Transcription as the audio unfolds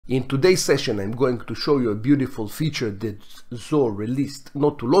In today's session, I'm going to show you a beautiful feature that Zoho released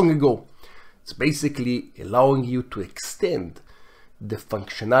not too long ago. It's basically allowing you to extend the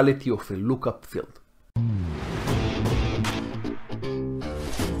functionality of a lookup field.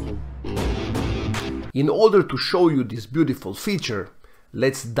 In order to show you this beautiful feature,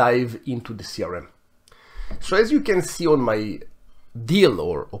 let's dive into the CRM. So as you can see on my deal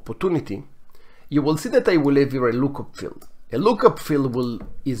or opportunity, you will see that I will have here a lookup field. A lookup field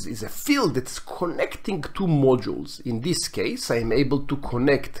is a field that's connecting two modules. In this case, I am able to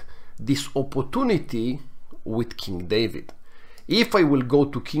connect this opportunity with King David. If I will go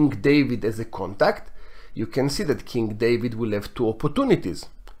to King David as a contact, you can see that King David will have two opportunities.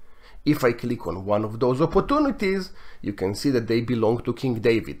 If I click on one of those opportunities, you can see that they belong to King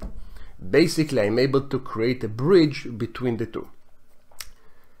David. Basically, I'm able to create a bridge between the two.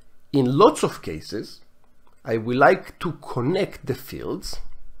 In lots of cases, I will like to connect the fields,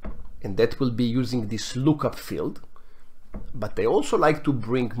 and that will be using this lookup field, but I also like to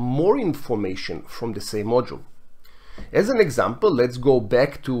bring more information from the same module. As an example, let's go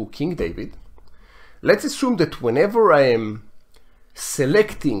back to King David. Let's assume that whenever I am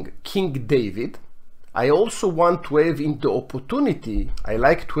selecting King David, I also want to have in the opportunity, I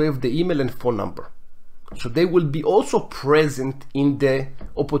like to have the email and phone number. So they will be also present in the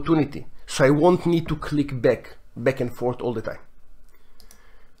opportunity. So I won't need to click back and forth all the time.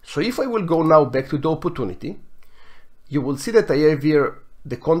 So if I will go now back to the opportunity, you will see that I have here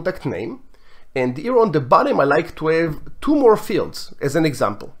the contact name, and here on the bottom I like to have two more fields as an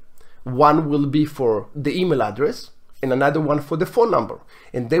example. One will be for the email address and another one for the phone number,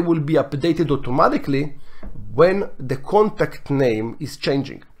 and they will be updated automatically when the contact name is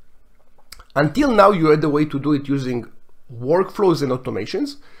changing. Until now you had a way to do it using workflows and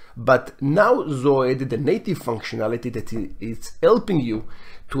automations, but now Zoho added a native functionality that is helping you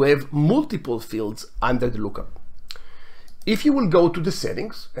to have multiple fields under the lookup. If you will go to the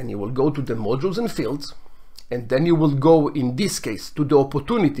settings and you will go to the modules and fields, and then you will go in this case to the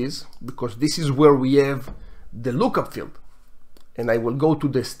opportunities, because this is where we have the lookup field, and I will go to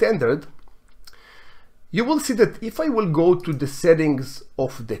the standard, you will see that if I will go to the settings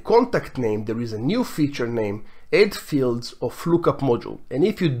of the contact name, there is a new feature named Add Fields of Lookup Module. And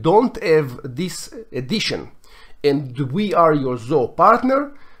if you don't have this addition and we are your Zoho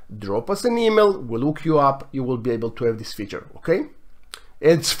partner, drop us an email, we'll look you up, you will be able to have this feature, okay?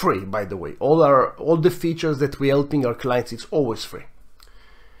 It's free, by the way. All the features that we're helping our clients, it's always free.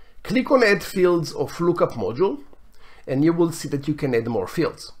 Click on Add Fields of Lookup Module, and you will see that you can add more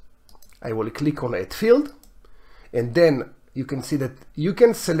fields. I will click on Add Field, and then you can see that you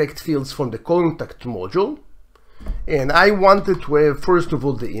can select fields from the contact module. And I wanted to have, first of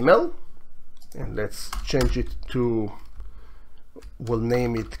all, the email, and let's change it to, we'll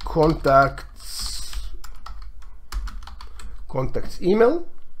name it contacts email.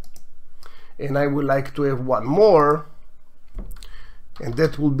 And I would like to have one more, and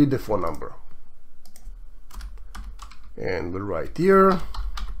that will be the phone number. And we'll write here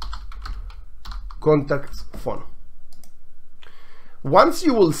contacts phone. Once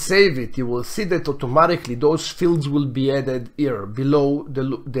you will save it, you will see that automatically those fields will be added here below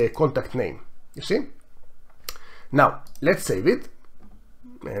the contact name. You see? Now let's save it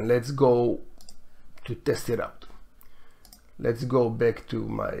and let's go to test it out. Let's go back to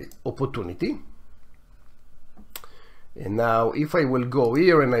my opportunity. And now if I will go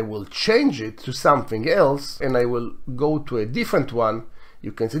here and I will change it to something else and I will go to a different one,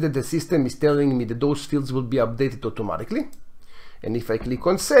 you can see that the system is telling me that those fields will be updated automatically. And if I click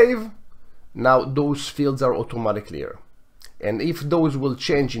on save, now those fields are automatically here. And if those will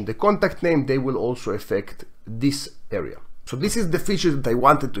change in the contact name, they will also affect this area. So this is the feature that I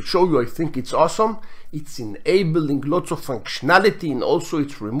wanted to show you. I think it's awesome. It's enabling lots of functionality, and also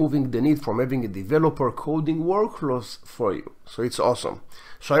it's removing the need from having a developer coding workflows for you. So it's awesome.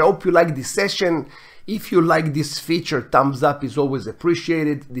 So I hope you like this session. If you like this feature, thumbs up is always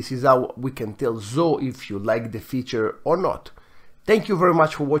appreciated. This is how we can tell Zoho if you like the feature or not. Thank you very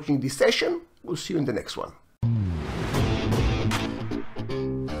much for watching this session. We'll see you in the next one.